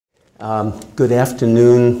Good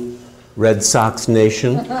afternoon, Red Sox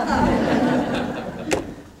Nation. We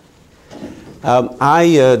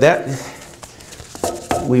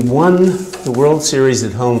won the World Series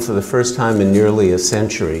at home for the first time in nearly a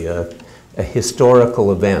century, a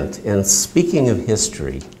historical event. And speaking of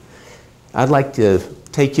history, I'd like to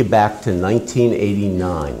take you back to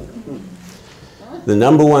 1989. The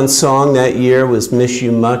 #1 song that year was "Miss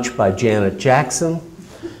You Much" by Janet Jackson.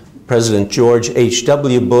 President George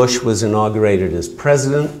H.W. Bush was inaugurated as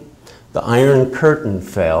president. The Iron Curtain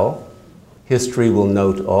fell. History will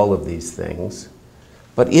note all of these things.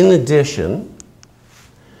 But in addition,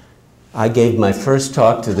 I gave my first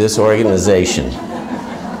talk to this organization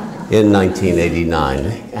in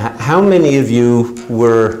 1989. How many of you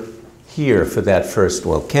were here for that first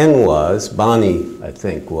one? Well, Ken was, Bonnie, I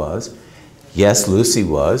think, was. Yes, Lucy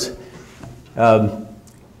was. And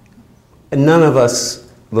none of us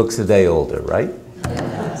looks a day older, right?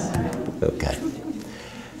 Yes. Okay.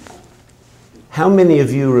 How many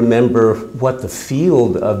of you remember what the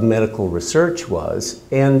field of medical research was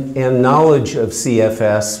and knowledge of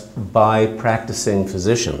CFS by practicing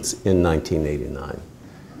physicians in 1989?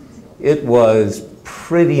 It was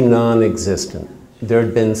pretty non-existent. There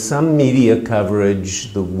had been some media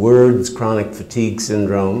coverage. The words chronic fatigue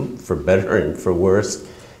syndrome, for better and for worse,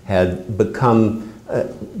 had become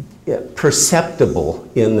perceptible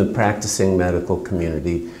in the practicing medical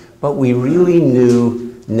community, but we really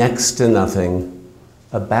knew next to nothing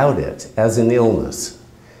about it as an illness.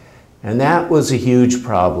 And that was a huge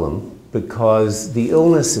problem because the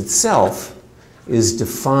illness itself is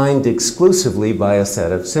defined exclusively by a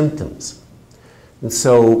set of symptoms. And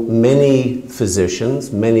so many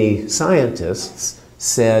physicians, many scientists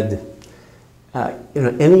said,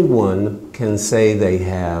 anyone can say they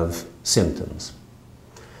have symptoms.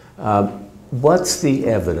 What's the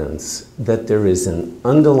evidence that there is an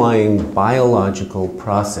underlying biological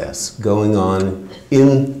process going on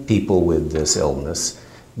in people with this illness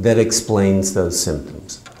that explains those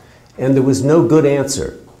symptoms? And there was no good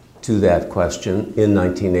answer to that question in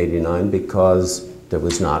 1989 because there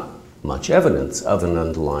was not much evidence of an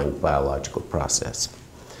underlying biological process.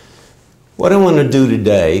 What I want to do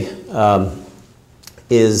today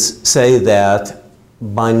is say that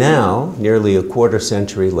by now, nearly a quarter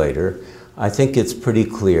century later, I think it's pretty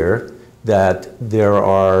clear that there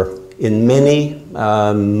are, in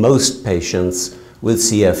most patients with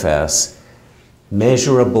CFS,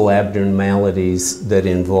 measurable abnormalities that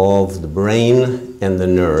involve the brain and the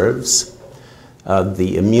nerves,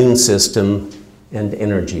 the immune system, and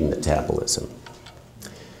energy metabolism.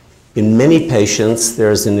 In many patients,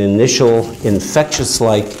 there's an initial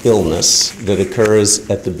infectious-like illness that occurs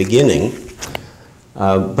at the beginning,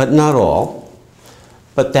 but not all.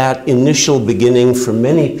 But that initial beginning for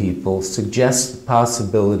many people suggests the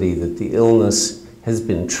possibility that the illness has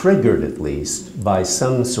been triggered, at least, by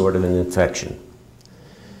some sort of an infection.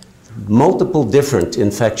 Multiple different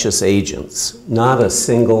infectious agents, not a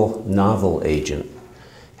single novel agent,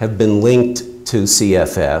 have been linked to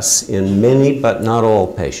CFS in many, but not all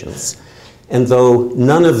patients. And though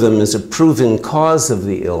none of them is a proven cause of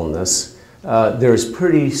the illness, there's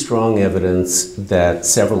pretty strong evidence that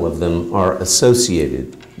several of them are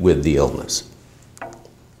associated with the illness.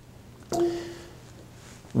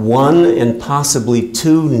 One and possibly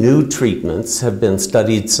two new treatments have been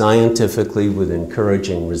studied scientifically with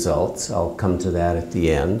encouraging results. I'll come to that at the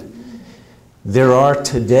end. There are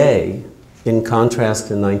today, in contrast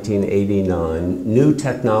to 1989, new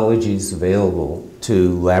technologies available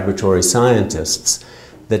to laboratory scientists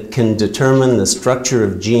that can determine the structure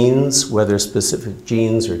of genes, whether specific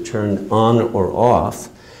genes are turned on or off,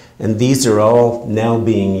 and these are all now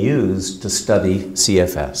being used to study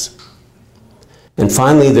CFS. And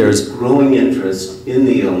finally, there's growing interest in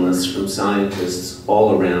the illness from scientists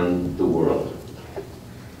all around the world.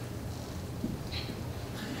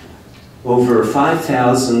 Over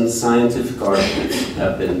 5,000 scientific articles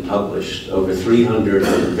have been published, over 300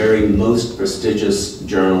 in the very most prestigious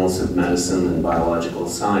journals of medicine and biological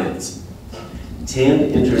science.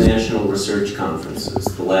 10 international research conferences,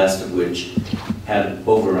 the last of which had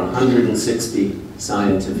over 160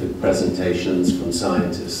 scientific presentations from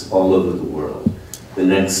scientists all over the world. The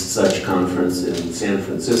next such conference in San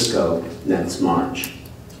Francisco next March.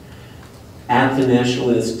 At the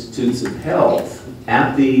National Institutes of Health,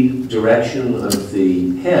 at the direction of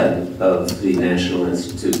the head of the National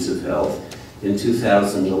Institutes of Health, in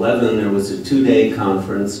 2011 there was a 2-day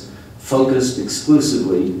conference focused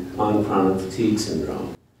exclusively on chronic fatigue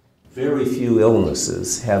syndrome. Very few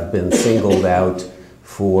illnesses have been singled out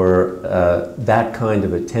for that kind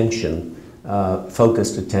of attention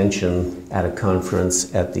focused attention at a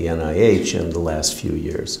conference at the NIH in the last few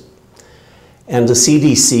years. And a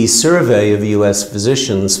CDC survey of US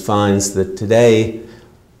physicians finds that today,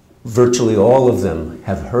 virtually all of them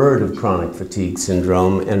have heard of chronic fatigue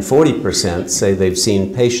syndrome, and 40% say they've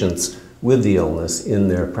seen patients with the illness in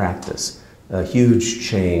their practice. A huge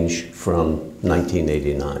change from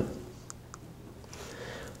 1989.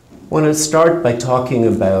 I want to start by talking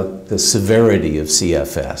about the severity of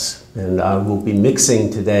CFS. And I will be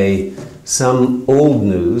mixing today some old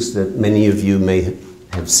news that many of you may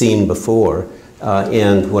have seen before,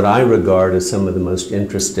 and what I regard as some of the most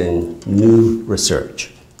interesting new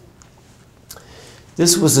research.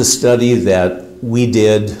 This was a study that we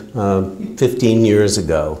did 15 years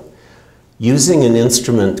ago using an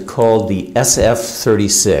instrument called the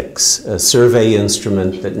SF36, a survey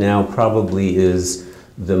instrument that now probably is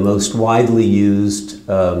the most widely used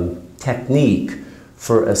technique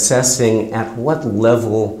for assessing at what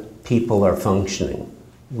level people are functioning,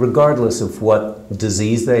 regardless of what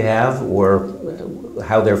disease they have or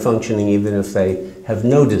how they're functioning, even if they have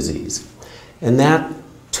no disease. And that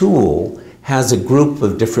tool has a group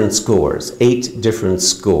of different scores, 8 different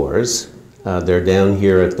scores. They're down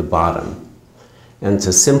here at the bottom. And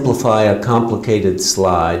to simplify a complicated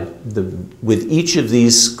slide, with each of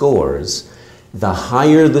these scores, the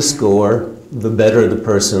higher the score, the better the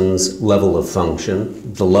person's level of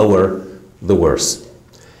function, the lower, the worse.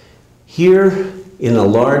 Here, in a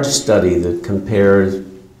large study that compared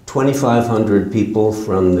 2,500 people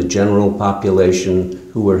from the general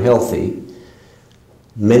population who were healthy,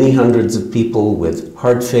 many hundreds of people with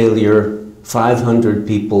heart failure, 500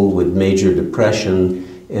 people with major depression,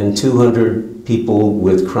 and 200 people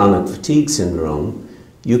with chronic fatigue syndrome,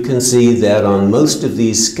 you can see that on most of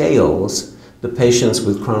these scales, the patients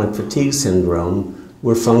with chronic fatigue syndrome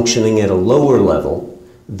were functioning at a lower level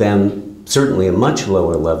than, certainly a much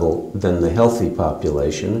lower level than the healthy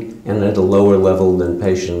population, and at a lower level than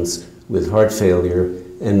patients with heart failure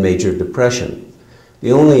and major depression.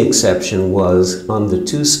 The only exception was on the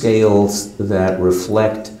 2 scales that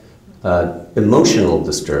reflect emotional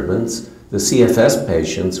disturbance. The CFS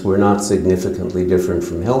patients were not significantly different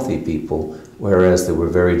from healthy people, whereas they were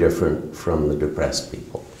very different from the depressed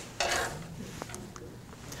people.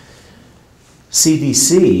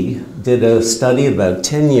 CDC did a study about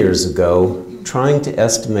 10 years ago trying to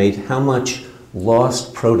estimate how much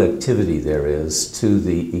lost productivity there is to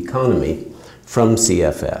the economy from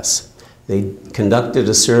CFS. They conducted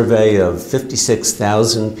a survey of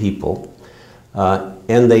 56,000 people,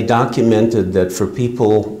 and they documented that for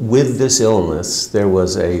people with this illness, there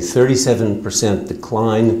was a 37%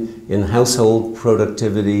 decline in household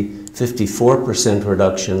productivity, 54%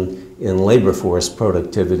 reduction in labor force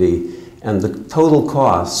productivity, and the total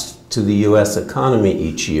cost to the US economy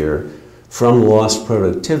each year from lost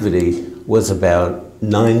productivity was about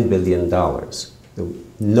 $9 billion.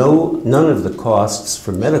 None of the costs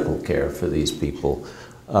for medical care for these people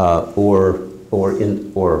or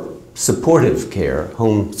supportive care,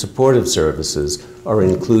 home supportive services, are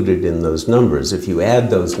included in those numbers. If you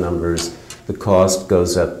add those numbers, the cost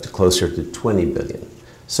goes up to closer to $20 billion.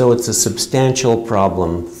 So it's a substantial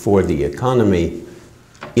problem for the economy,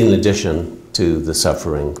 in addition to the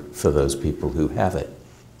suffering for those people who have it.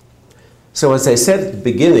 So as I said at the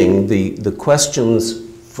beginning, the questions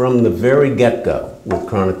from the very get-go with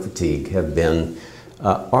chronic fatigue have been,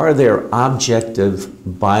 are there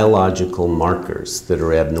objective biological markers that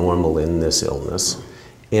are abnormal in this illness?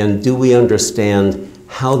 And do we understand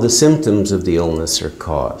how the symptoms of the illness are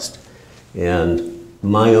caused? And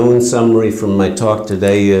my own summary from my talk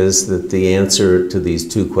today is that the answer to these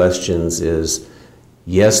 2 questions is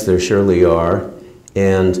yes, there surely are,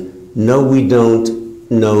 and no, we don't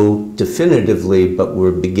know definitively, but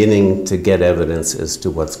we're beginning to get evidence as to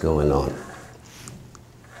what's going on.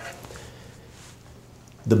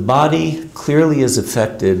 The body clearly is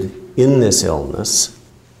affected in this illness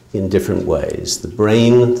in different ways. The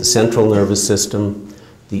brain, the central nervous system,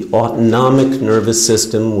 the autonomic nervous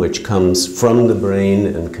system, which comes from the brain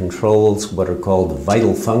and controls what are called the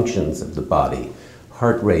vital functions of the body: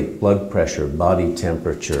 heart rate, blood pressure, body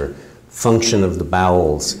temperature, function of the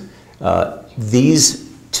bowels. These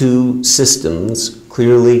 2 systems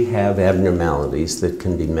clearly have abnormalities that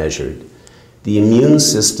can be measured. The immune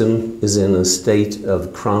system is in a state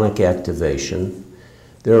of chronic activation.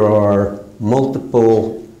 There are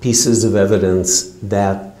multiple pieces of evidence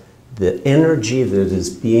that the energy that is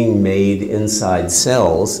being made inside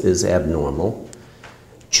cells is abnormal.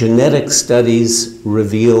 Genetic studies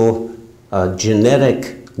reveal a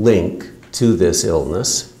genetic link to this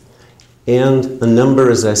illness, And a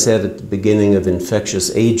number, as I said at the beginning, of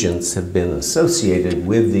infectious agents have been associated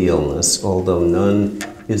with the illness, although none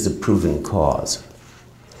is a proven cause.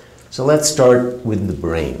 So let's start with the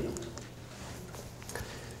brain.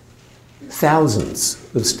 Thousands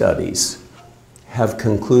of studies have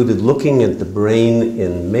concluded, looking at the brain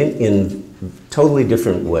in totally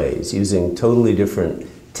different ways, using totally different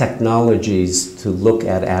technologies to look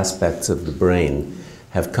at aspects of the brain,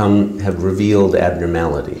 have revealed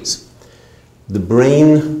abnormalities. The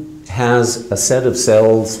brain has a set of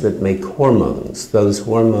cells that make hormones. Those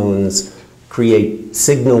hormones create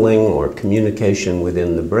signaling or communication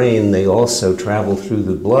within the brain. They also travel through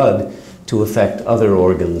the blood to affect other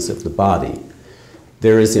organs of the body.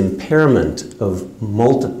 There is impairment of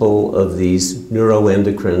multiple of these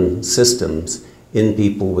neuroendocrine systems in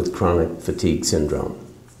people with chronic fatigue syndrome.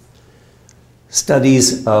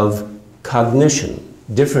 Studies of cognition,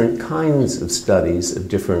 different kinds of studies of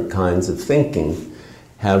different kinds of thinking,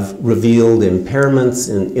 have revealed impairments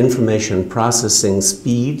in information processing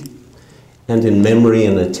speed and in memory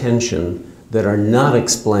and attention that are not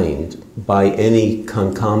explained by any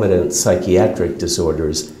concomitant psychiatric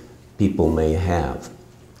disorders people may have.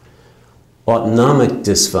 Autonomic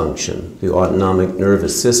dysfunction, the autonomic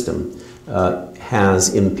nervous system,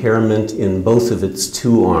 has impairment in both of its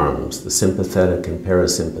two arms, the sympathetic and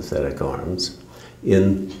parasympathetic arms,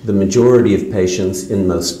 in the majority of patients in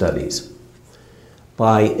most studies.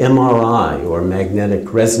 By MRI, or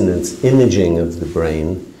magnetic resonance imaging of the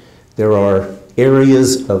brain, there are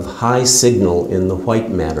areas of high signal in the white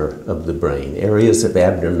matter of the brain, areas of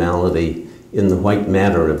abnormality in the white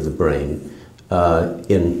matter of the brain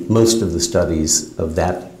in most of the studies of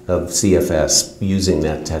CFS using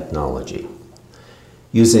that technology.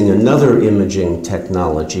 Using another imaging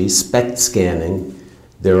technology, SPECT scanning,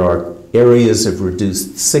 there are areas of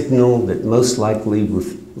reduced signal that most likely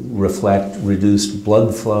reflect reduced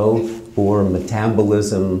blood flow or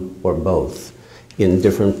metabolism or both in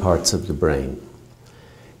different parts of the brain.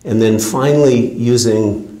 And then finally,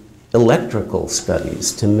 using electrical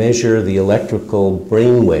studies to measure the electrical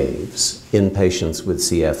brain waves in patients with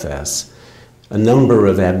CFS. A number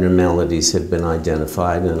of abnormalities have been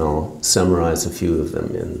identified, and I'll summarize a few of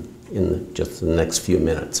them in just the next few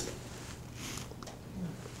minutes.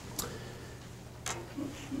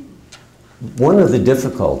 One of the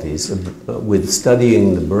difficulties with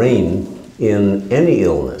studying the brain in any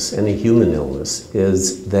illness, any human illness,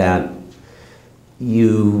 is that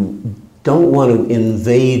you don't want to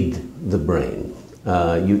invade the brain.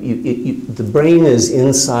 The brain is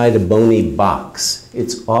inside a bony box.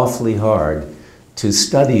 It's awfully hard to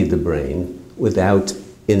study the brain without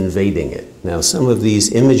invading it. Now, some of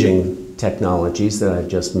these imaging technologies that I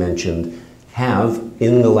just mentioned have,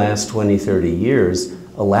 in the last 20, 30 years,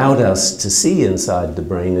 allowed us to see inside the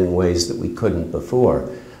brain in ways that we couldn't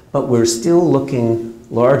before. But we're still looking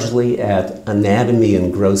largely at anatomy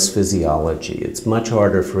and gross physiology. It's much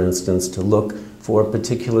harder, for instance, to look for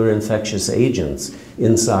particular infectious agents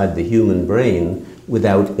inside the human brain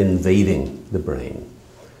without invading the brain.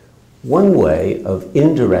 One way of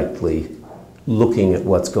indirectly looking at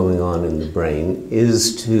what's going on in the brain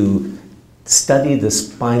is to study the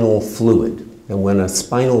spinal fluid. And when a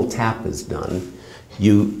spinal tap is done,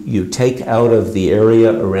 you take out of the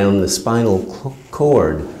area around the spinal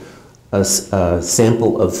cord a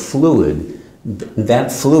sample of fluid.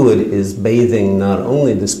 That fluid is bathing not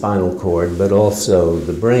only the spinal cord, but also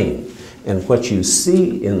the brain. And what you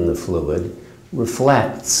see in the fluid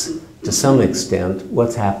reflects, to some extent,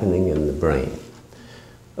 what's happening in the brain.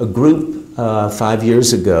 A group 5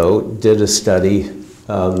 years ago did a study,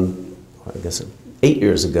 I guess 8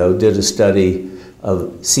 years ago, did a study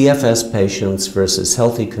of CFS patients versus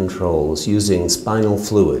healthy controls using spinal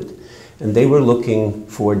fluid. And they were looking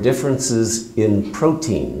for differences in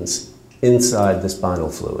proteins inside the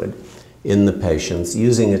spinal fluid in the patients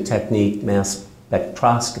using a technique, mass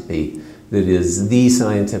spectroscopy, that is the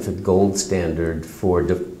scientific gold standard for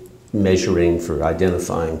measuring, for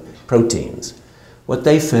identifying proteins. What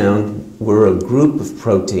they found were a group of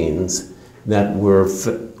proteins that were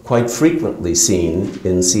quite frequently seen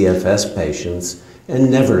in CFS patients and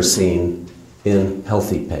never seen in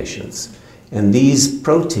healthy patients. And these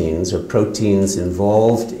proteins are proteins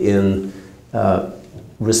involved in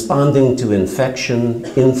responding to infection,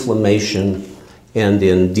 inflammation, and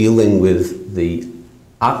in dealing with the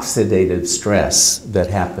oxidative stress that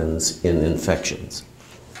happens in infections.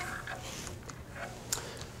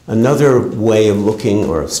 Another way of looking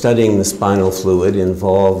or studying the spinal fluid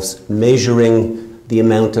involves measuring the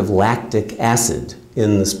amount of lactic acid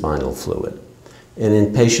in the spinal fluid. And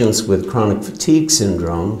in patients with chronic fatigue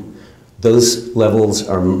syndrome, those levels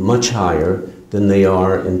are much higher than they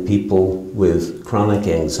are in people with chronic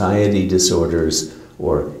anxiety disorders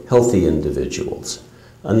or healthy individuals.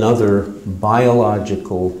 Another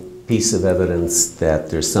biological piece of evidence that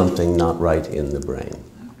there's something not right in the brain.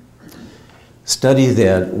 Study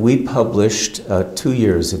that we published 2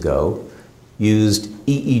 years ago used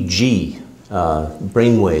EEG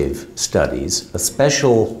brainwave studies, a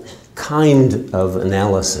special kind of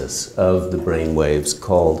analysis of the brainwaves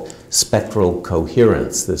called spectral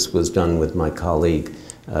coherence. This was done with my colleague,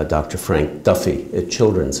 Dr. Frank Duffy at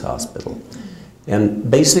Children's Hospital. And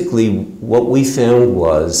basically what we found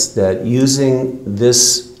was that using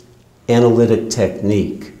this analytic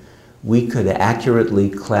technique, we could accurately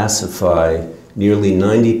classify nearly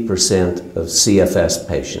 90% of CFS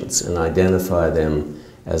patients and identify them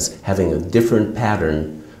as having a different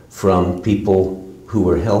pattern from people who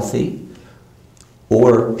were healthy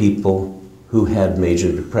or people who had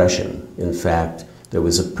major depression. In fact, there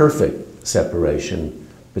was a perfect separation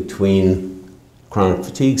between chronic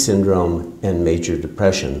fatigue syndrome and major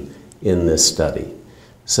depression in this study.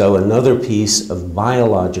 So another piece of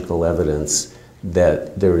biological evidence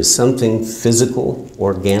that there is something physical,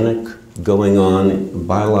 organic going on,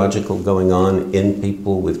 biological going on in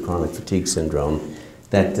people with chronic fatigue syndrome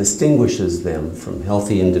that distinguishes them from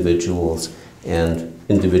healthy individuals and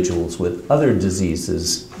individuals with other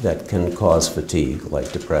diseases that can cause fatigue,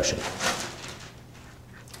 like depression.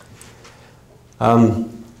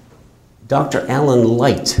 Dr. Alan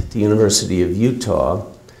Light at the University of Utah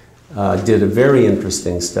did a very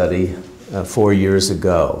interesting study 4 years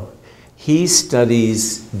ago. He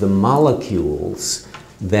studies the molecules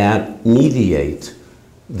that mediate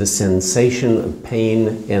the sensation of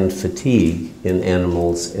pain and fatigue in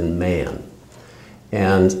animals and man.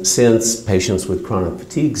 And since patients with chronic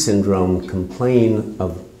fatigue syndrome complain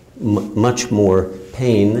of much more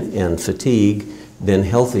pain and fatigue than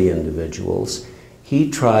healthy individuals, he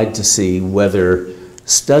tried to see whether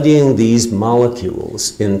studying these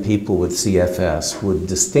molecules in people with CFS would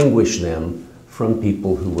distinguish them from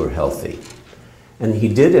people who were healthy. And he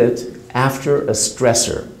did it after a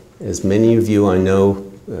stressor. As many of you I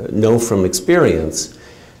know from experience,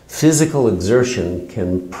 physical exertion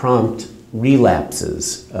can prompt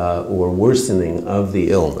relapses or worsening of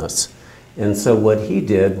the illness. And so what he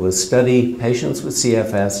did was study patients with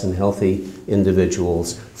CFS and healthy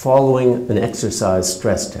individuals following an exercise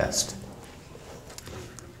stress test.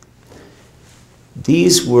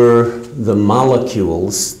 These were the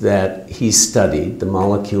molecules that he studied, the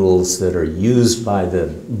molecules that are used by the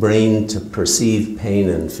brain to perceive pain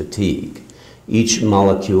and fatigue. Each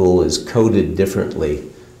molecule is coded differently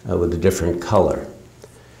with a different color.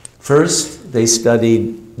 First, they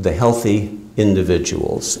studied the healthy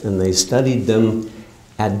individuals, and they studied them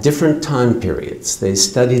at different time periods. They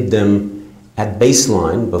studied them at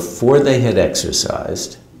baseline before they had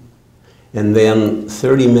exercised, and then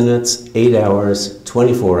 30 minutes, 8 hours,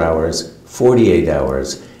 24 hours, 48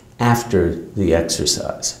 hours after the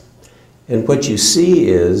exercise. And what you see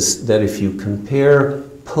is that if you compare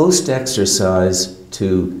post-exercise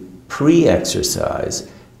to pre-exercise,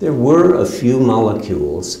 there were a few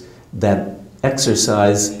molecules that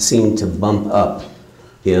exercise seemed to bump up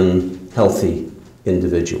in healthy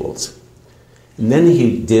individuals. And then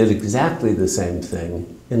he did exactly the same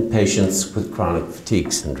thing in patients with chronic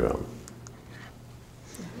fatigue syndrome.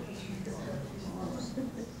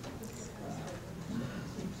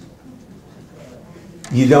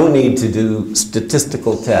 You don't need to do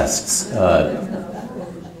statistical tests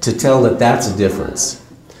to tell that that's a difference.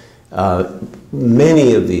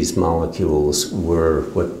 Many of these molecules were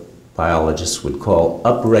what biologists would call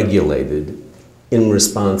upregulated in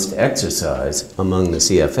response to exercise among the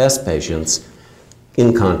CFS patients,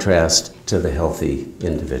 in contrast to the healthy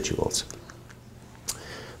individuals.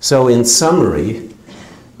 So in summary,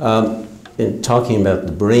 in talking about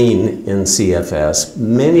the brain in CFS,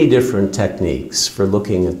 many different techniques for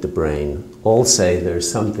looking at the brain all say there's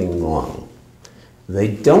something wrong. They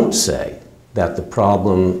don't say that the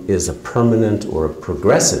problem is a permanent or a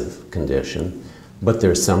progressive condition, but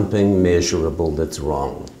there's something measurable that's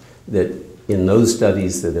wrong. That in those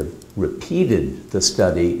studies that have repeated the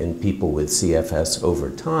study in people with CFS over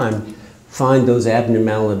time, find those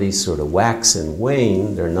abnormalities sort of wax and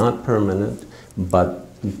wane. They're not permanent, but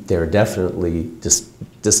they're definitely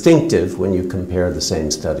distinctive when you compare the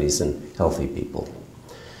same studies in healthy people.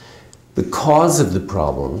 The cause of the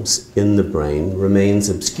problems in the brain remains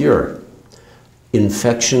obscure.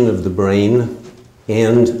 Infection of the brain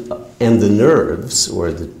and the nerves,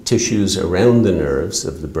 or the tissues around the nerves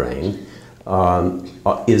of the brain,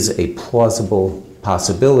 is a plausible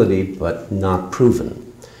possibility, but not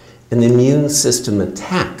proven. an immune system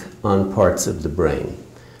attack on parts of the brain,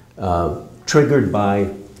 triggered by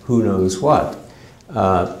who knows what.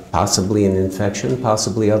 Possibly an infection,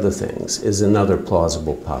 possibly other things, is another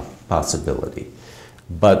plausible possibility.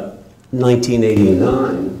 But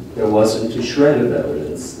 1989, there wasn't a shred of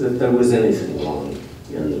evidence that there was anything wrong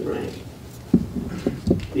in the brain.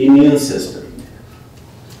 The immune system.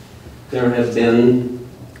 There have been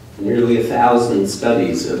nearly 1,000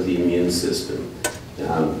 studies of the immune system.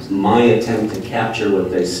 My attempt to capture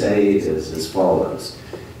what they say is as follows.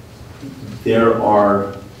 There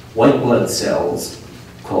are white blood cells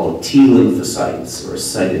called T lymphocytes, or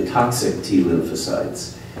cytotoxic T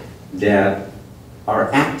lymphocytes, that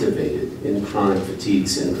are activated in chronic fatigue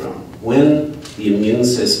syndrome. When the immune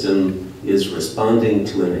system is responding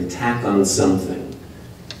to an attack on something,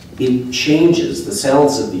 it changes, the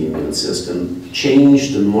cells of the immune system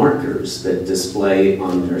change the markers that display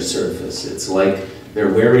on their surface. It's like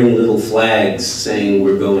they're wearing little flags saying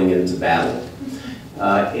we're going into battle.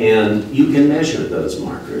 And you can measure those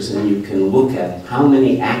markers, and you can look at how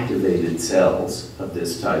many activated cells of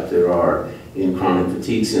this type there are in chronic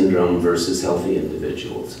fatigue syndrome versus healthy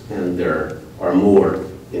individuals. And there are more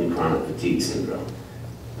in chronic fatigue syndrome.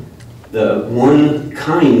 The one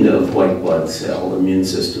kind of white blood cell, immune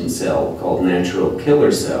system cell, called natural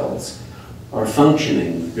killer cells, are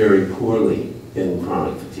functioning very poorly in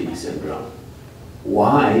chronic fatigue syndrome.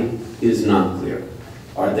 Why is not clear.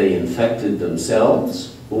 Are they infected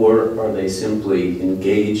themselves, or are they simply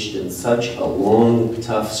engaged in such a long,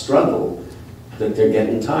 tough struggle that they're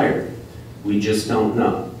getting tired? We just don't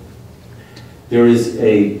know. There is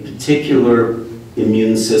a particular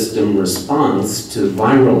immune system response to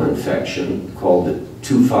viral infection called the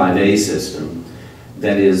 2,5A system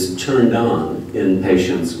that is turned on in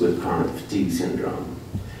patients with chronic fatigue syndrome.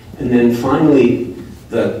 And then finally,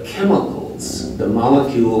 the chemicals, the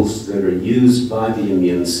molecules that are used by the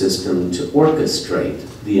immune system to orchestrate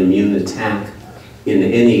the immune attack in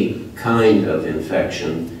any kind of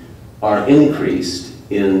infection are increased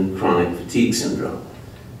in chronic fatigue syndrome.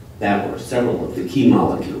 That were several of the key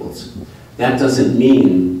molecules. That doesn't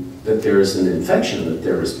mean that there is an infection that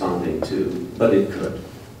they're responding to, but it could.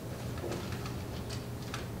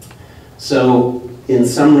 So, in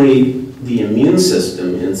summary, the immune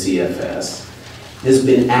system in CFS has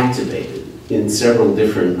been activated in several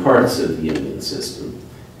different parts of the immune system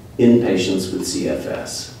in patients with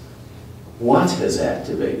CFS. What has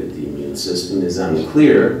activated the immune system is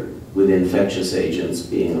unclear, with infectious agents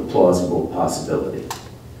being a plausible possibility.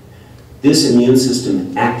 This immune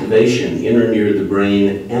system activation in or near the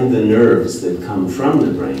brain and the nerves that come from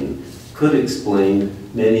the brain could explain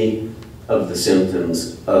many of the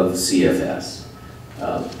symptoms of CFS.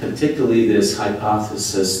 Particularly this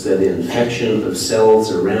hypothesis that infection of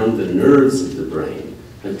cells around the nerves of the brain,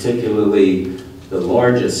 particularly the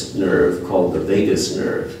largest nerve called the vagus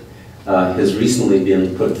nerve, has recently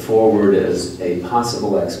been put forward as a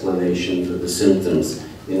possible explanation for the symptoms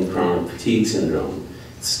in chronic fatigue syndrome.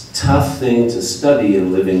 It's a tough thing to study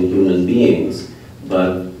in living human beings,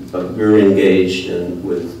 but we're engaged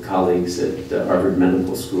with colleagues at Harvard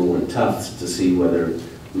Medical School and Tufts to see whether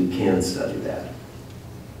we can study that.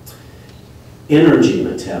 Energy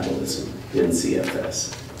metabolism in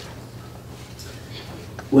CFS.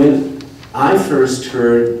 When I first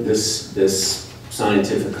heard this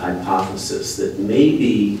scientific hypothesis that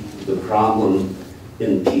maybe the problem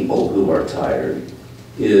in people who are tired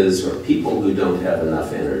is, or people who don't have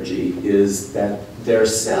enough energy, is that their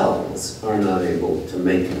cells are not able to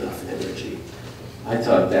make enough energy. I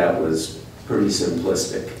thought that was pretty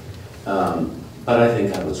simplistic, but I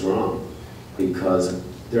think I was wrong, because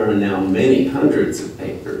there are now many hundreds of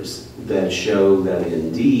papers that show that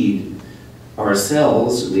indeed our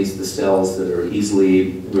cells, at least the cells that we're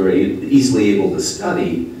easily able to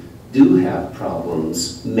study, do have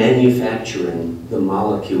problems manufacturing the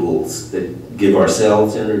molecules that give our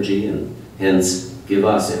cells energy and hence give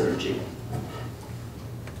us energy.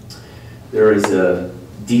 There is a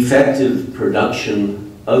defective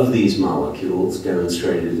production of these molecules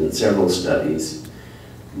demonstrated in several studies.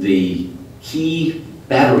 The key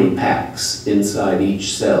battery packs inside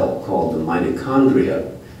each cell, called the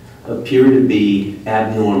mitochondria, appear to be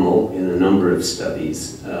abnormal in a number of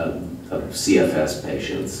studies of CFS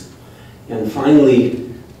patients. And finally,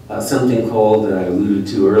 something called, that I alluded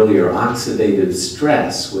to earlier, oxidative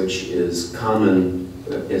stress, which is common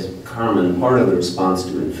part of the response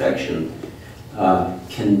to infection,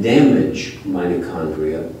 can damage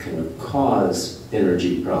mitochondria, can cause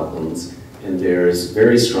energy problems, and there's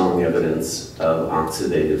very strong evidence of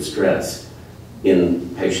oxidative stress in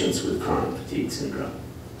patients with chronic fatigue syndrome.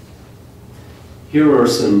 here are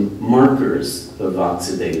some markers of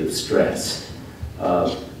oxidative stress.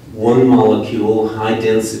 One molecule,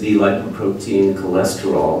 high-density lipoprotein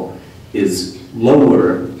cholesterol, is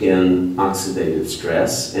lower in oxidative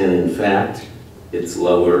stress, and in fact, it's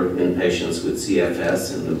lower in patients with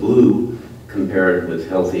CFS in the blue compared with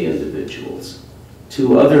healthy individuals.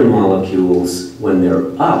 Two other molecules, when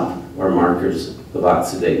they're up, are markers of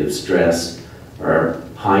oxidative stress, are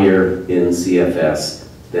higher in CFS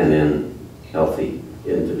than in healthy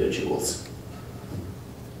individuals.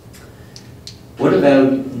 What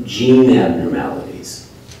about gene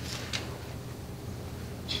abnormalities?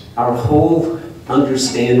 Our whole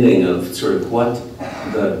understanding of sort of what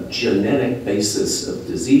the genetic basis of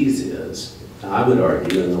disease is, I would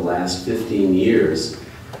argue in the last 15 years,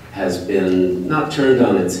 has been not turned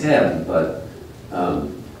on its head, but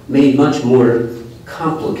made much more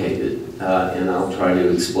complicated. And I'll try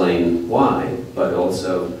to explain why, but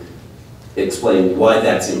also explain why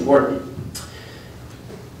that's important.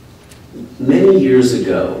 Many years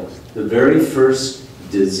ago, the very first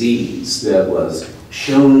disease that was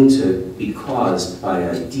shown to be caused by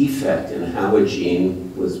a defect in how a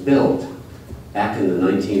gene was built back in the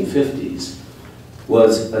 1950s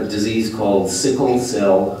was a disease called sickle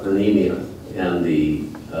cell anemia. And the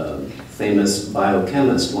famous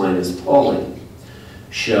biochemist Linus Pauling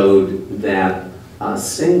showed that a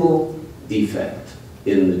single defect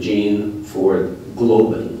in the gene for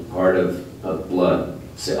globin, part of blood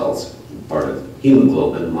cells, part of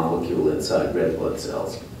hemoglobin, a molecule inside red blood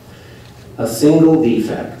cells, a single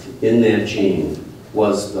defect in that gene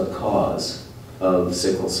was the cause of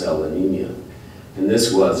sickle cell anemia. And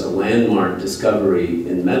this was a landmark discovery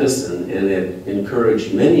in medicine, and it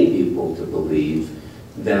encouraged many people to believe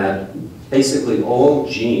that basically all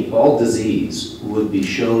disease would be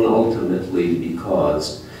shown ultimately to be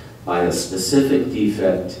caused by a specific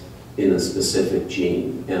defect in a specific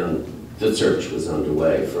gene. And the search was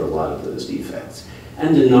underway for a lot of those defects.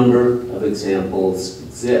 And a number of examples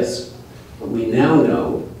exist. But we now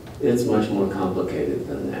know it's much more complicated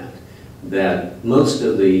than that. That most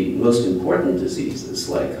of the most important diseases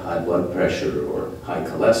like high blood pressure or high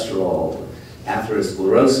cholesterol,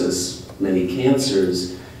 atherosclerosis, many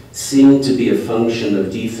cancers, seem to be a function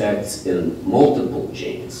of defects in multiple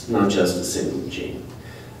genes, not just a single gene.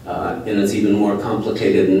 And it's even more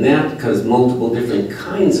complicated than that because multiple different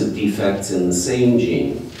kinds of defects in the same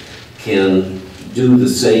gene can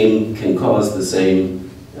cause the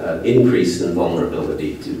same increase in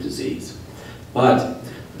vulnerability to disease. But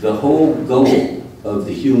the whole goal of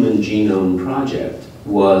the Human Genome Project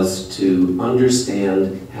was to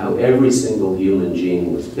understand how every single human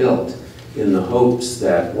gene was built in the hopes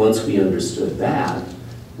that once we understood that,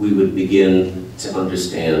 we would begin to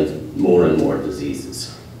understand more and more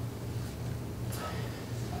diseases.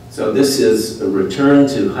 So this is a return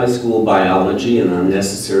to high school biology, and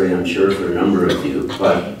unnecessary, I'm sure, for a number of you,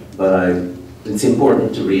 but it's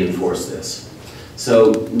important to reinforce this.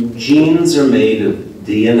 So genes are made of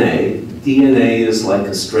DNA. DNA is like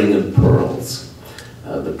a string of pearls.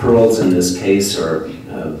 The pearls in this case are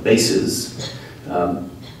bases,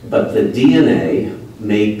 but the DNA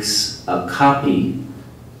makes a copy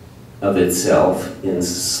of itself in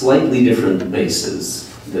slightly different bases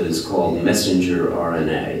that is called messenger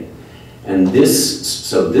RNA. And this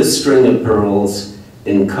string of pearls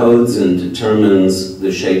encodes and determines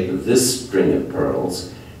the shape of this string of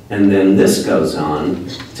pearls, and then this goes on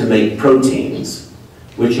to make proteins,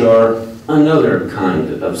 which are another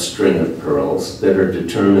kind of string of pearls that are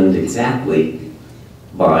determined exactly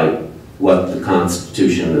by what the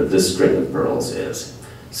constitution of this string of pearls is.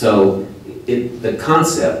 So the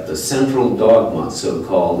concept, the central dogma,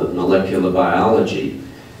 so-called, of molecular biology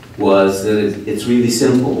was that it's really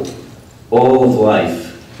simple. All of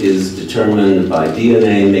life is determined by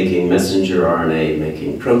DNA making messenger RNA,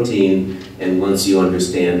 making protein, and once you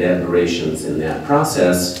understand aberrations in that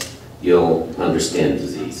process, you'll understand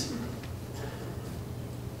disease.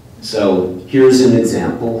 So here's an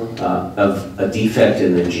example of a defect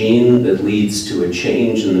in the gene that leads to a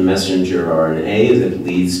change in the messenger RNA that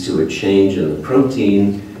leads to a change in the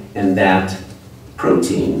protein, and that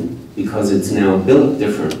protein, because it's now built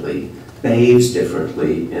differently, behaves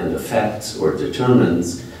differently, and affects or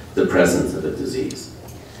determines the presence of a disease.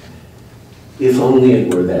 If only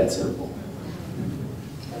it were that simple.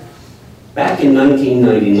 Back in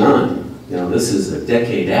 1999, now this is a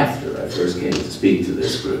decade after I first came to speak to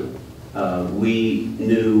this group, we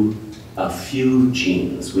knew a few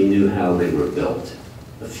genes. We knew how they were built,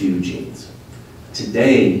 a few genes.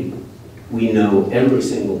 Today, we know every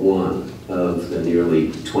single one of the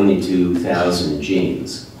nearly 22,000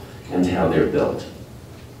 genes and how they're built.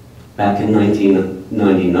 back in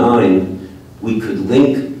 1999, we could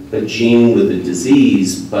link a gene with a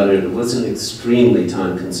disease, but it was an extremely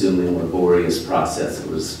time-consuming, laborious process. It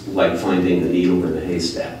was like finding a needle in a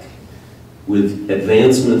haystack. With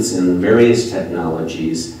advancements in various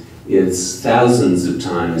technologies, it's thousands of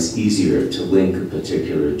times easier to link a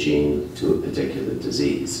particular gene to a particular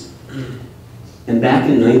disease. And back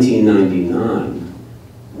in 1999,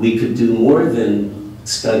 we could do more than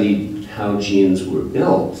study how genes were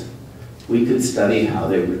built. We could study how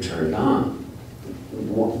they were turned on.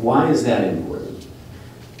 Why is that important?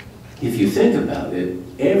 If you think about it,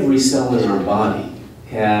 every cell in our body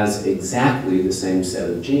has exactly the same set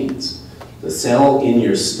of genes. The cell in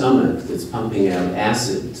your stomach that's pumping out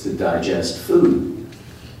acid to digest food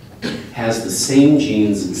has the same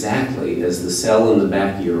genes exactly as the cell in the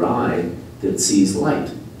back of your eye that sees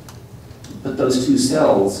light. But those two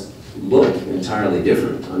cells look entirely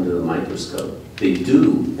different under the microscope. They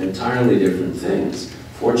do entirely different things.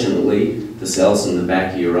 Fortunately, the cells in the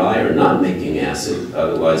back of your eye are not making acid,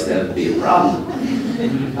 otherwise that would be a problem.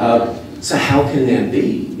 So how can that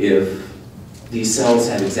be if these cells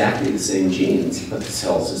have exactly the same genes, but the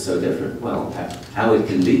cells are so different? Well, how it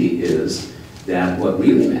can be is that what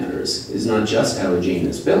really matters is not just how a gene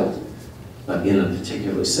is built, but in a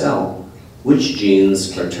particular cell, which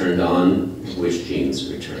genes are turned on, which genes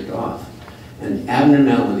are turned off. And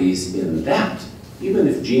abnormalities in that, even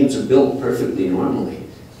if genes are built perfectly normally,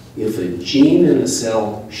 if a gene in a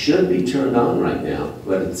cell should be turned on right now,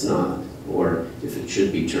 but it's not, or if it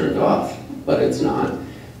should be turned off, but it's not,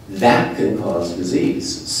 that can cause disease.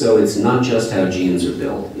 So it's not just how genes are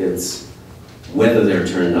built, it's whether they're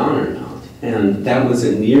turned on or not. And that was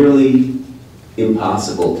a nearly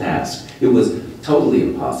impossible task. It was totally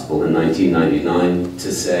impossible in 1999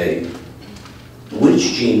 to say which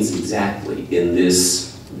genes exactly in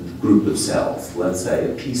this group of cells, let's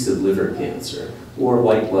say a piece of liver cancer, or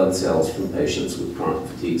white blood cells from patients with chronic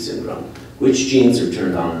fatigue syndrome, which genes are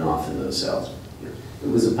turned on and off in those cells. It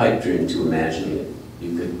was a pipe dream to imagine that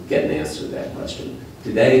you could get an answer to that question.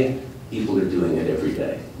 Today, people are doing it every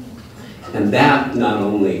day. And that not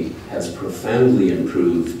only has profoundly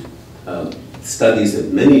improved studies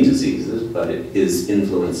of many diseases, but it is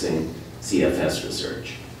influencing CFS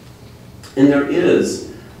research. And there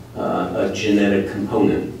is a genetic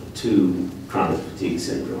component to chronic fatigue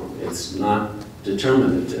syndrome. It's not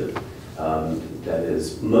determinative. That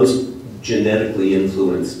is, most genetically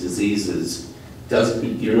influenced diseases,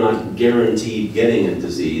 you're not guaranteed getting a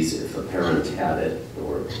disease if a parent had it,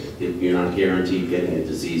 or if you're not guaranteed getting a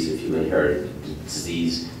disease if you inherit a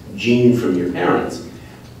disease gene from your parents.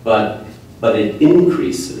 But it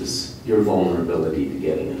increases your vulnerability to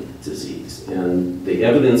getting a disease. And the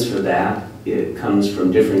evidence for that, it comes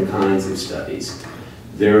from different kinds of studies.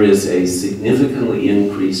 There is a significantly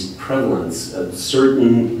increased prevalence of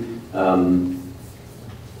certain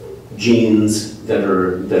genes that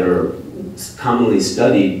are commonly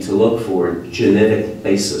studied to look for genetic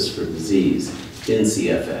basis for disease in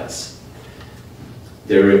CFS.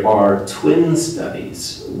 There are twin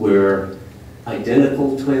studies where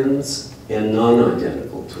identical twins and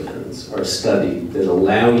non-identical twins are studied that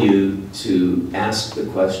allow you to ask the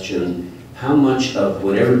question, how much of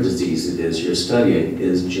whatever disease it is you're studying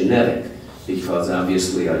is genetic? Because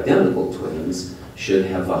obviously identical twins should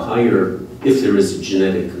have a higher, if there is a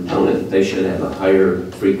genetic component, they should have a higher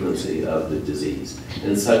frequency of the disease.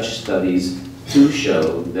 And such studies do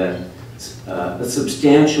show that a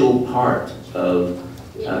substantial part of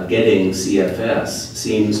getting CFS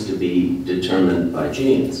seems to be determined by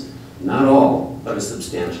genes. Not all, but a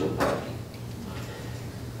substantial part.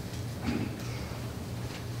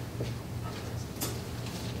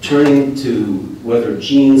 Turning to whether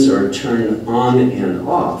genes are turned on and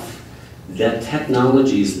off, that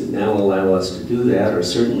technologies that now allow us to do that are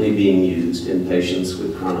certainly being used in patients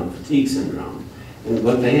with chronic fatigue syndrome. And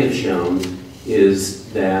what they have shown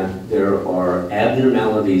is that there are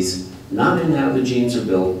abnormalities, not in how the genes are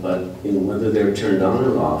built, but in whether they're turned on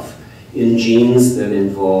or off, in genes that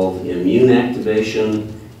involve immune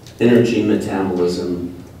activation, energy metabolism,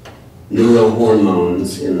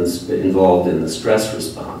 neurohormones involved in the stress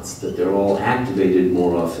response, that they're all activated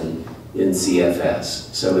more often in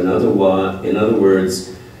CFS. So in other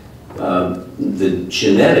words, the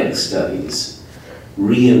genetic studies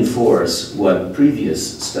reinforce what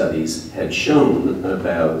previous studies had shown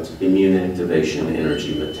about immune activation,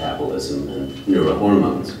 energy metabolism, and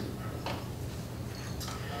neurohormones.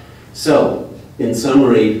 So, in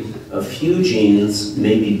summary, a few genes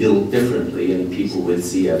may be built differently in people with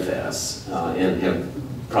CFS and have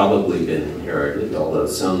probably been inherited, although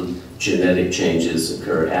some genetic changes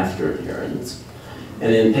occur after inheritance.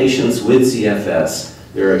 And in patients with CFS,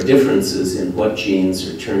 there are differences in what genes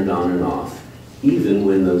are turned on and off, even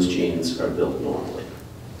when those genes are built normally.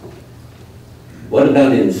 What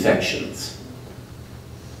about infections?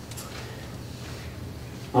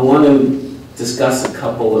 I want to discuss a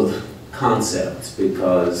couple of concepts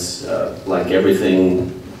because, like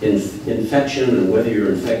everything, infection and whether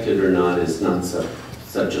you're infected or not is not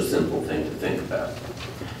such a simple thing to think about.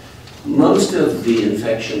 Most of the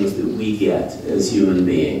infections that we get as human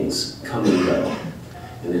beings come and go.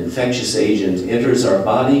 An infectious agent enters our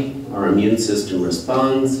body, our immune system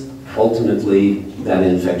responds, ultimately that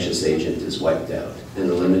infectious agent is wiped out and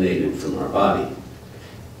eliminated from our body.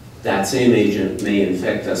 That same agent may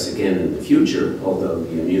infect us again in the future, although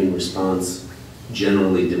the immune response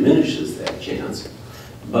generally diminishes that chance.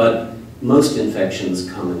 But most infections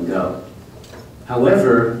come and go.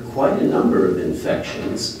 However, quite a number of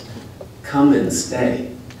infections come and stay.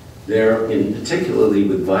 Particularly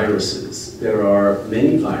with viruses, there are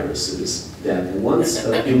many viruses that once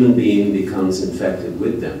a human being becomes infected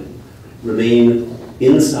with them, remain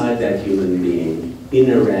inside that human being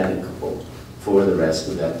ineradicable for the rest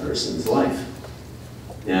of that person's life.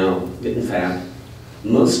 Now, in fact,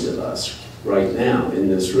 most of us right now in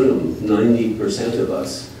this room, 90% of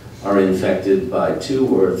us are infected by 2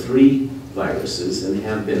 or 3 viruses and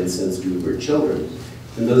have been since we were children.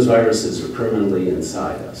 And those viruses are permanently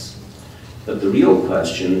inside us. But the real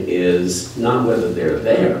question is not whether they're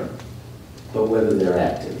there, but whether they're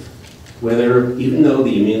active. Whether, even though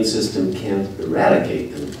the immune system can't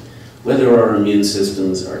eradicate them, whether our immune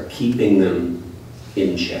systems are keeping them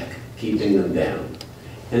in check, keeping them down.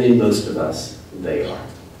 And in most of us, they are.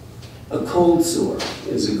 A cold sore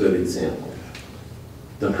is a good example.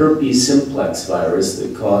 The herpes simplex virus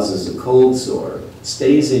that causes a cold sore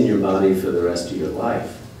stays in your body for the rest of your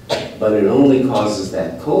life, but it only causes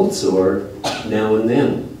that cold sore now and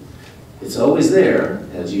then. It's always there.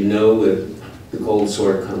 As you know, the cold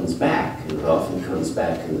sore comes back, and it often comes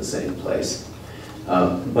back in the same place.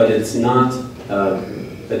 But it's not,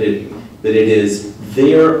 but it is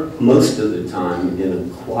there most of the time in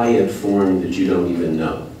a quiet form that you don't even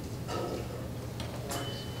know.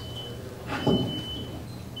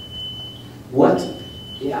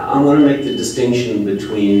 I want to make the distinction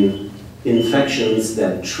between infections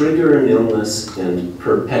that trigger an illness and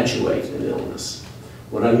perpetuate an illness.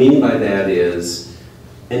 What I mean by that is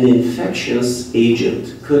an infectious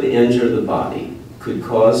agent could enter the body, could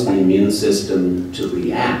cause the immune system to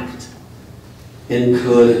react, and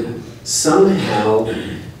could somehow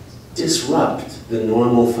disrupt the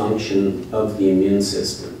normal function of the immune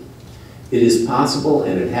system. It is possible,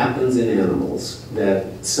 and it happens in animals,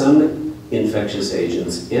 that some infectious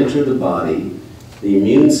agents enter the body, the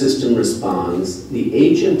immune system responds, the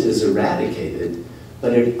agent is eradicated,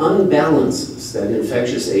 but it unbalances that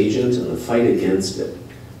infectious agent and the fight against it,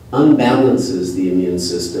 unbalances the immune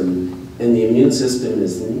system, and the immune system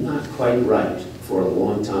is not quite right for a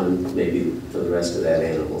long time, maybe for the rest of that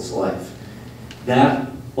animal's life. That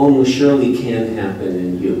almost surely can happen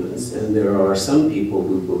in humans, and there are some people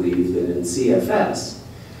who believe that in CFS,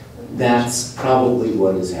 that's probably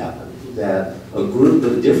what has happened. That a group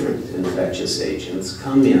of different infectious agents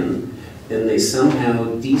come in and they somehow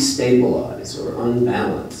destabilize or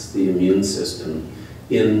unbalance the immune system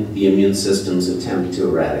in the immune system's attempt to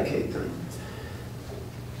eradicate them.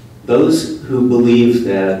 Those who believe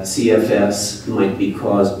that CFS might be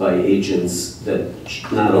caused by agents that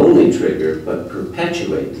not only trigger but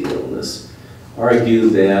perpetuate the illness argue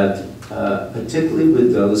that particularly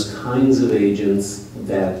with those kinds of agents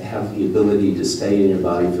that have the ability to stay in your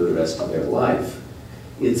body for the rest of their life,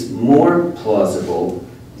 it's more plausible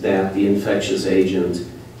that the infectious agent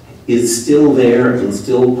is still there and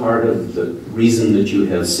still part of the reason that you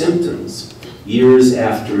have symptoms years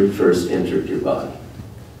after it first entered your body.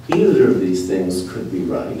 Either of these things could be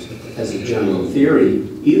right. As a general theory,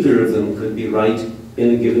 either of them could be right in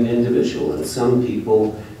a given individual. In some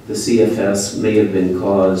people, the CFS may have been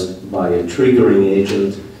caused by a triggering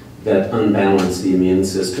agent that unbalanced the immune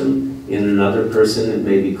system. In another person, it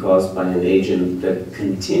may be caused by an agent that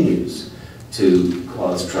continues to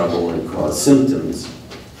cause trouble and cause symptoms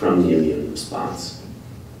from the immune response.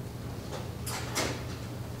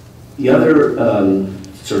 The other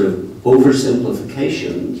sort of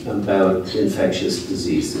oversimplification about infectious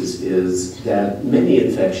diseases is that many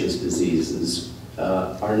infectious diseases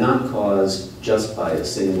are not caused just by a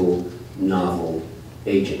single novel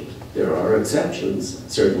agent. There are exceptions.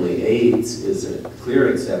 Certainly AIDS is a clear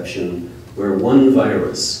exception where one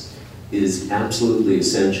virus is absolutely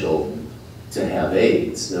essential to have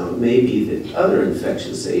AIDS. Now, it may be that other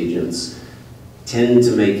infectious agents tend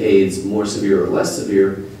to make AIDS more severe or less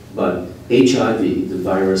severe, but HIV, the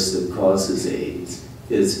virus that causes AIDS,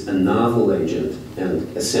 is a novel agent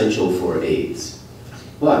and essential for AIDS.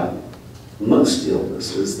 But most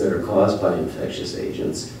illnesses that are caused by infectious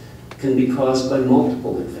agents can be caused by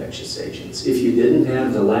multiple infectious agents. If you didn't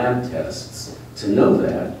have the lab tests to know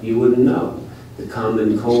that, you wouldn't know. The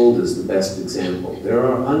common cold is the best example. There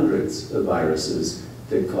are hundreds of viruses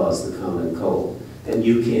that cause the common cold, and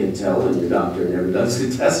you can't tell, and your doctor never does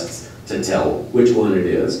the tests to tell which one it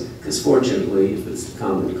is, because fortunately, if it's the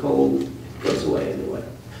common cold, it goes away anyway.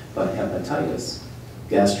 But hepatitis,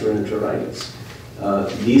 gastroenteritis,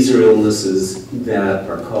 these are illnesses that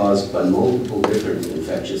are caused by multiple different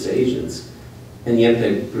infectious agents, and yet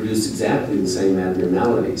they produce exactly the same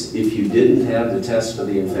abnormalities. If you didn't have the test for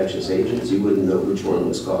the infectious agents, you wouldn't know which one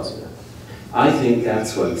was causing it. I think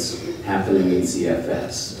that's what's happening in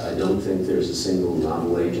CFS. I don't think there's a single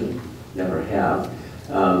novel agent, never have.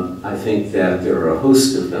 I think that there are a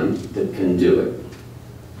host of them that can do it.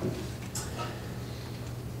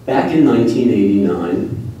 Back in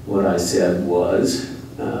 1989, what I said was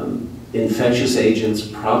infectious agents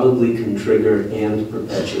probably can trigger and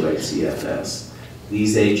perpetuate CFS.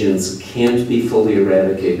 These agents can't be fully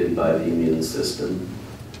eradicated by the immune system.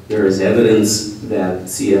 There is evidence that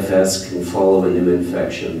CFS can follow a new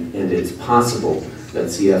infection, and it's possible that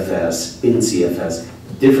in CFS,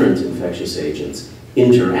 different infectious agents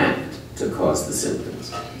interact to cause the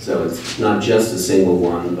symptoms. So it's not just a single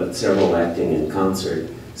one, but several acting in concert,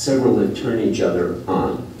 several that turn each other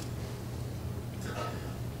on.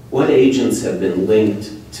 What agents have been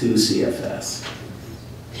linked to CFS?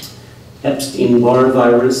 Epstein-Barr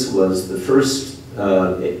virus was the first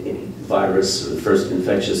virus, the first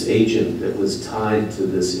infectious agent that was tied to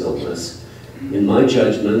this illness. In my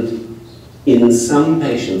judgment, in some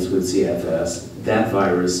patients with CFS, that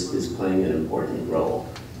virus is playing an important role,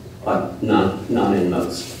 but not in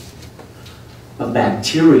most. A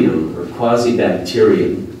bacterium or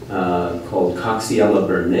quasi-bacterium called Coxiella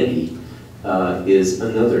burnetii is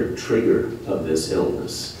another trigger of this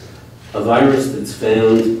illness. A virus that's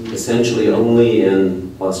found essentially only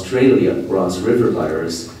in Australia, Ross River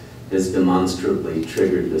virus, has demonstrably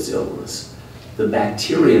triggered this illness. The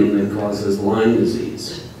bacterium that causes Lyme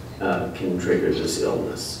disease can trigger this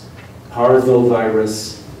illness.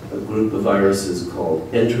 Parvovirus, a group of viruses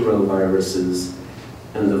called enteroviruses,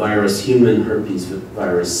 and the virus human herpes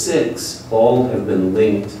virus 6 all have been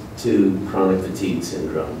linked to chronic fatigue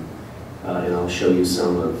syndrome. And I'll show you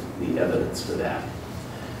some of the evidence for that.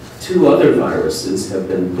 Two other viruses have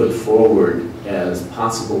been put forward as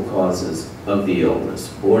possible causes of the illness,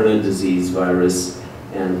 Borna disease virus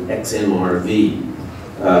and XMRV.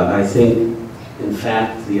 I think, in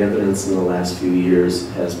fact, the evidence in the last few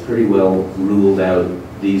years has pretty well ruled out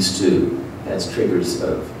these two as triggers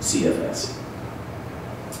of CFS.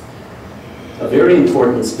 A very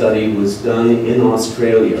important study was done in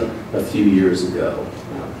Australia a few years ago,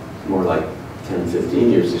 more like 10,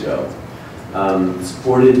 15 years ago,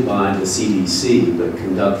 supported by the CDC, but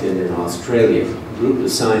conducted in Australia. A group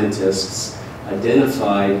of scientists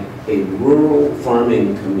identified a rural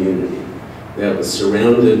farming community that was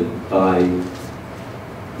surrounded by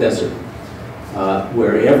desert,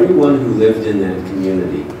 where everyone who lived in that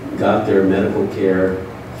community got their medical care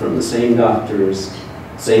from the same doctors,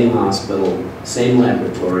 same hospital, same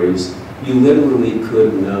laboratories. You literally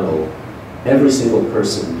could know every single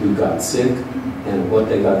person who got sick and what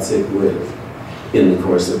they got sick with in the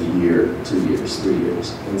course of a year, 2 years, 3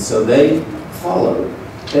 years. And so they followed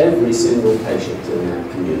every single patient in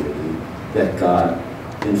that community that got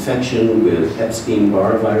infection with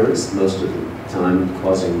Epstein-Barr virus, most of the time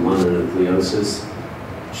causing mononucleosis,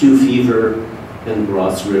 Q fever, and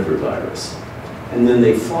Ross River virus. And then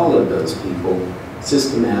they followed those people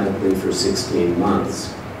systematically for 16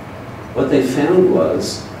 months. What they found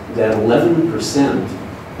was that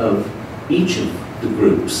 11% of each of the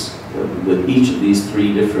groups, with each of these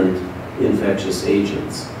three different infectious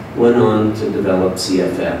agents, went on to develop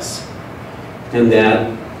CFS. And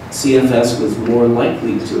that CFS was more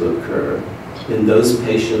likely to occur in those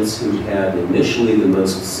patients who had initially the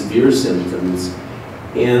most severe symptoms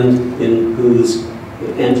and whose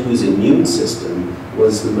immune system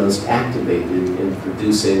was the most activated in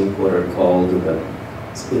producing what are called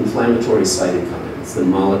inflammatory cytokines, the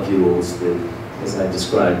molecules that, as I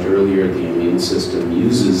described earlier, the immune system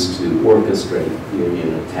uses to orchestrate the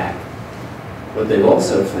immune attack. What they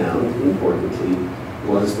also found, importantly,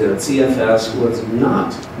 was that CFS was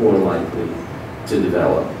not more likely to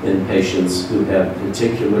develop in patients who had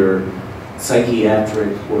particular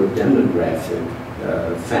psychiatric or demographic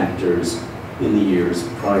factors in the years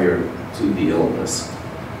prior to the illness.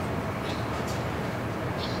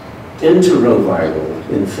 Enteroviral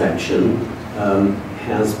infection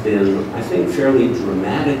has been, I think, fairly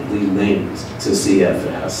dramatically linked to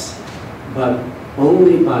CFS, but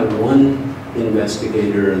only by one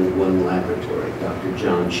investigator in one laboratory, Dr.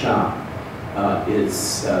 John Cha.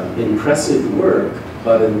 It's impressive work,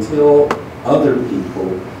 but until other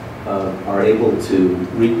people are able to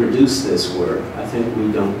reproduce this work, I think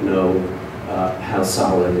we don't know how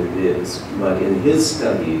solid it is. But in his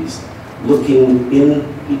studies,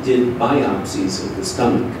 he did biopsies of the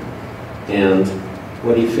stomach, and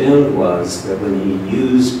what he found was that when he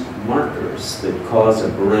used markers that cause a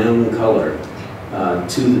brown color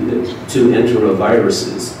to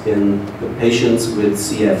enteroviruses in the patients with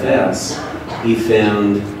CFS, he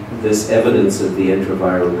found this evidence of the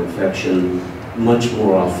enteroviral infection much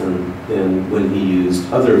more often than when he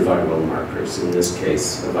used other viral markers, in this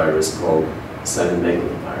case a virus called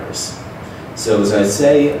cytomegalovirus. So as I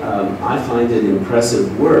say, I find it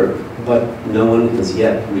impressive work, but no one has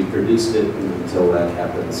yet reproduced it, and until that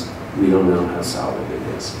happens, we don't know how solid it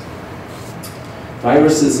is.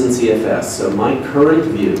 Viruses and CFS. So my current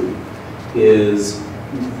view is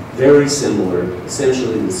very similar,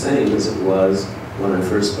 essentially the same as it was when I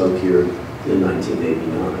first spoke here in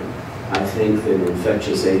 1989. I think that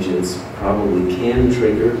infectious agents probably can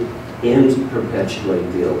trigger and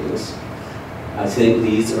perpetuate the illness. I think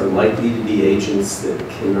these are likely to be agents that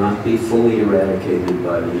cannot be fully eradicated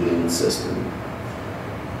by the immune system.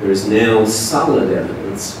 There's now solid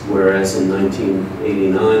evidence, whereas in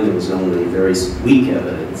 1989 there was only very weak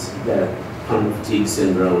evidence that chronic fatigue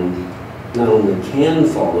syndrome not only can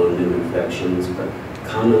follow new infections, but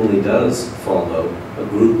commonly does follow a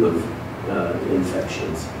group of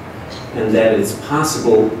infections. And that it's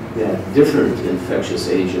possible that different infectious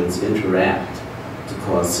agents interact to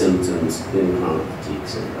cause symptoms in chronic fatigue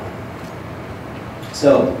syndrome.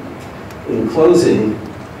 So, in closing,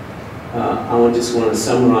 I just want to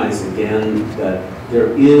summarize again that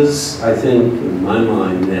there is, I think, in my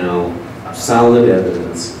mind now, solid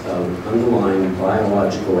evidence of underlying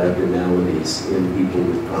biological abnormalities in people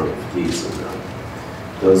with chronic fatigue syndrome.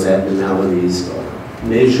 Those abnormalities are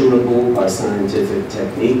measurable by scientific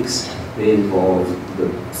techniques. They involve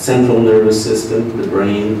the central nervous system, the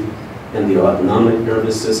brain, and the autonomic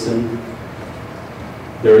nervous system.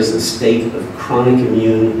 There is a state of chronic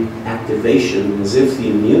immune activation, as if the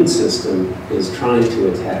immune system is trying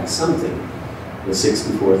to attack something. The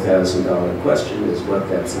 $64,000 question is what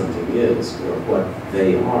that something is, or what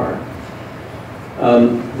they are.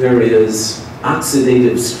 There is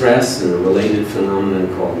oxidative stress and a related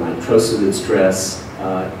phenomenon called nitrositive stress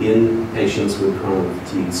in patients with chronic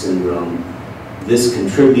fatigue syndrome. This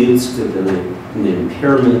contributes to an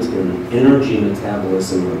impairment in energy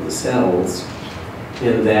metabolism of the cells,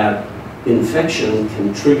 and that infection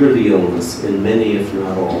can trigger the illness in many, if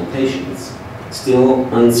not all, patients. Still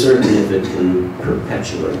uncertain if it can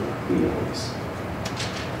perpetuate the illness.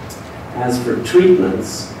 As for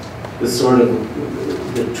treatments,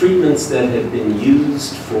 the treatments that have been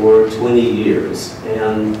used for 20 years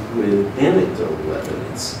and with anecdotal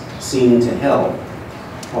evidence seem to help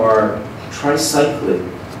are tricyclic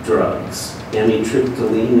drugs.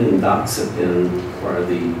 Amitriptyline and doxepin are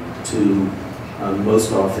the two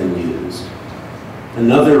most often used.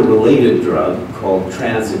 Another related drug called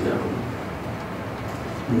trazodone.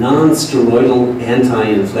 Non-steroidal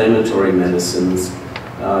anti-inflammatory medicines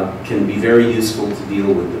can be very useful to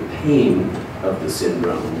deal with the pain of the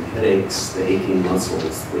syndrome, headaches, the aching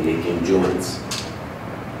muscles, the aching joints.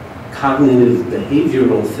 Cognitive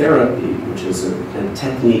behavioral therapy, which is a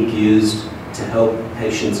technique used to help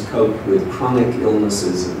patients cope with chronic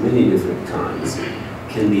illnesses of many different kinds,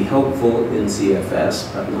 can be helpful in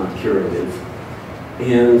CFS, but not curative.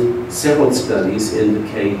 And several studies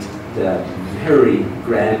indicate that very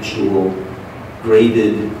gradual,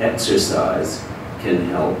 graded exercise can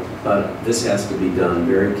help, but this has to be done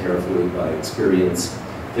very carefully by experienced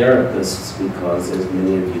therapists, because, as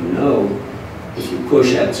many of you know, if you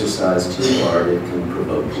push exercise too hard, it can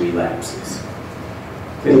provoke relapses.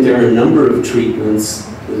 I think there are a number of treatments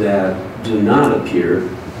that do not appear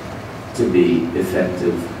to be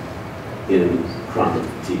effective in chronic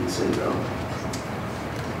fatigue syndrome.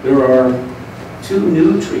 There are two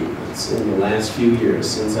new treatments in the last few years,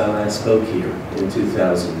 since I last spoke here in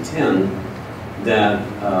 2010, that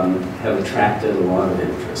have attracted a lot of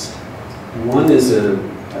interest. One is a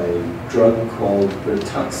drug called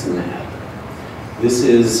rituximab. This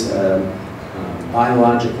is a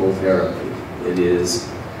biological therapy. It is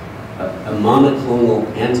a monoclonal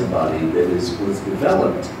antibody that was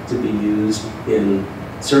developed to be used in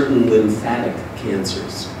certain lymphatic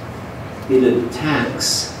cancers. it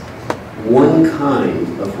attacks one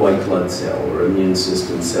kind of white blood cell or immune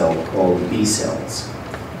system cell called B cells.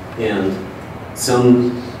 And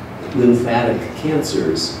some lymphatic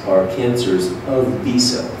cancers are cancers of B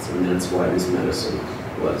cells, and that's why this medicine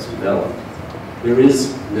was developed. There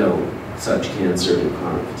is no such cancer in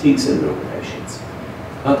chronic fatigue syndrome patients,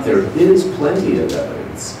 but there is plenty of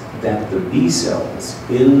evidence that the B cells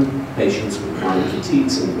in patients with chronic fatigue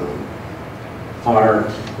syndrome are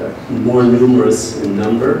more numerous in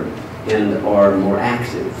number and are more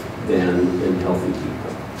active than in healthy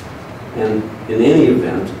people. And in any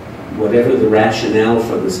event, whatever the rationale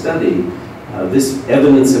for the study, this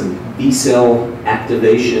evidence of B-cell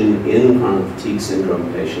activation in chronic fatigue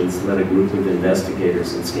syndrome patients led a group of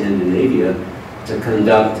investigators in Scandinavia to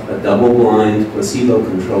conduct a double-blind,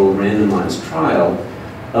 placebo-controlled randomized trial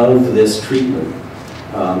of this treatment,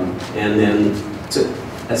 and then to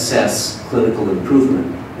assess clinical improvement.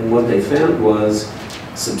 And what they found was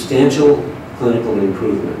substantial clinical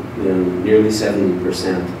improvement in nearly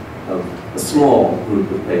 70% of a small group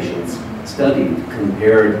of patients studied,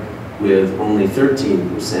 compared with only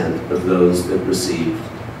 13% of those that received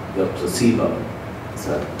the placebo. It's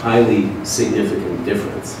a highly significant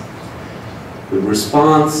difference. The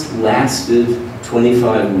response lasted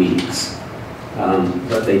 25 weeks,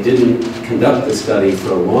 but they didn't conduct the study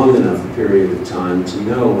for a long enough period of time to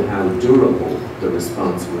know how durable the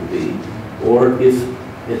response would be, or if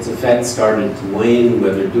its effect started to wane,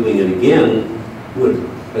 whether doing it again would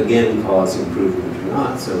again cause improvement or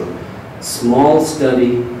not. So, small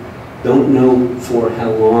study, don't know for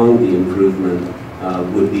how long the improvement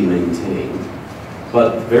would be maintained.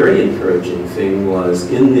 But the very encouraging thing was,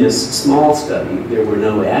 in this small study, there were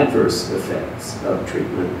no adverse effects of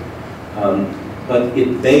treatment. But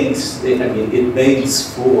it begs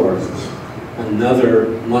for another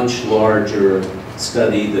much larger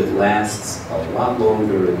study that lasts a lot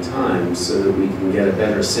longer in time, so that we can get a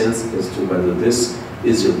better sense as to whether this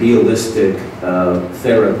is a realistic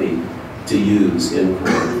therapy to use in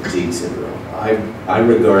chronic fatigue syndrome. I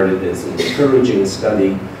regard it as an encouraging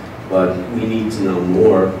study, but we need to know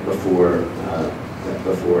more before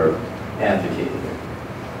advocating it.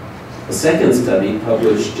 The second study,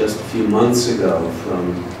 published just a few months ago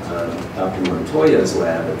from Dr. Montoya's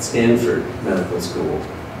lab at Stanford Medical School,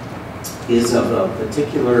 is of a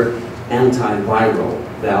particular antiviral,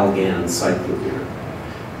 valganciclovir.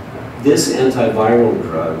 This antiviral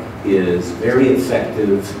drug is very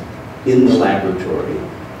effective in the laboratory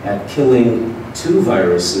at killing two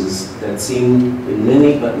viruses that seem, in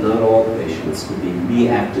many but not all patients, to be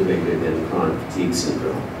reactivated in chronic fatigue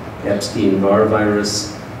syndrome: Epstein-Barr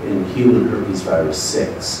virus and human herpes virus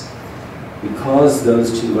 6. Because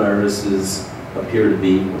those two viruses appear to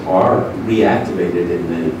be, are reactivated in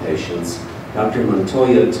many patients, Dr.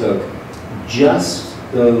 Montoya took just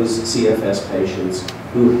those CFS patients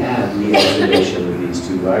who had reactivation of these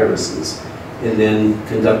two viruses, and then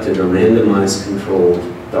conducted a randomized controlled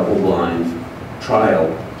double-blind trial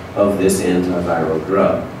of this antiviral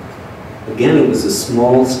drug. Again, it was a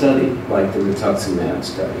small study, like the rituximab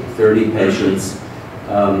study, 30 patients,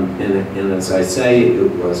 and as I say,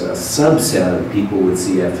 it was a subset of people with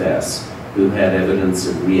CFS who had evidence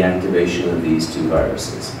of reactivation of these two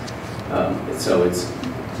viruses. So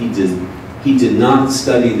he did not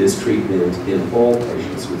study this treatment in all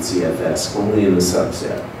patients with CFS, only in a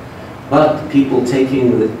subset. But people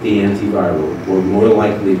taking the antiviral were more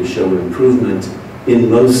likely to show improvement in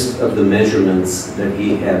most of the measurements that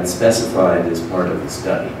he had specified as part of the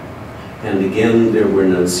study. And again, there were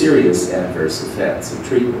no serious adverse effects of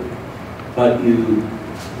treatment. But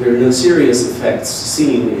there are no serious effects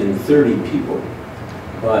seen in 30 people.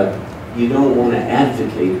 But you don't want to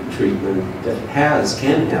advocate treatment that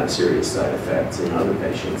can have serious side effects in other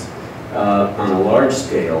patients on a large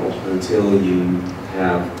scale until you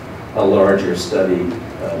have a larger study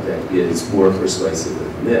that is more persuasive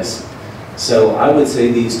than this. So I would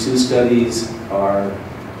say these two studies are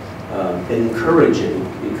encouraging,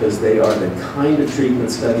 because they are the kind of treatment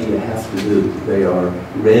study you have to do. They are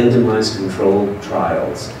randomized controlled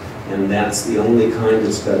trials, and that's the only kind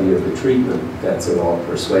of study of the treatment that's at all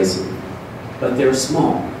persuasive. But they're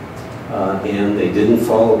small, and they didn't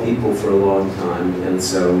follow people for a long time, and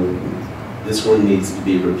so this one needs to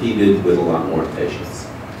be repeated with a lot more patients.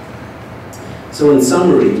 So in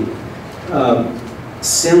summary,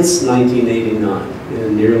 since 1989,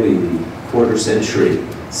 in nearly the quarter century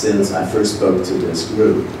since I first spoke to this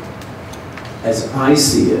group, as I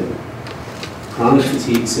see it, chronic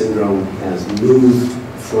fatigue syndrome has moved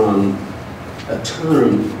from a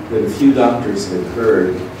term that a few doctors had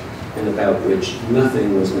heard and about which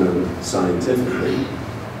nothing was known scientifically,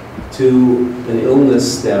 to an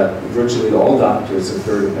illness that virtually all doctors have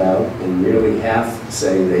heard about and nearly half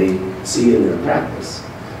say they see in their practice,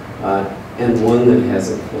 and one that has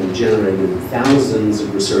generated thousands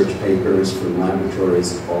of research papers from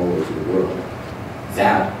laboratories all over the world.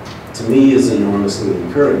 That, to me, is enormously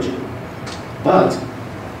encouraging. But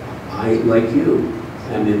I, like you,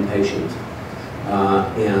 am impatient,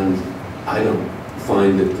 and I don't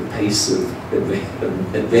find that the pace of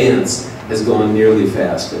advance has gone nearly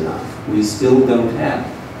fast enough. We still don't have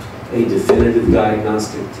a definitive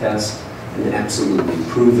diagnostic test, an absolutely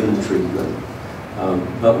proven treatment,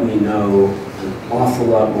 but we know an awful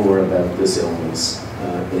lot more about this illness,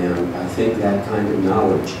 and I think that kind of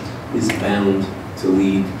knowledge is bound to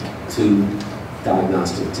lead to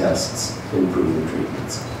diagnostic tests and proven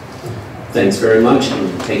treatments. Thanks very much,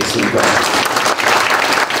 and take some questions.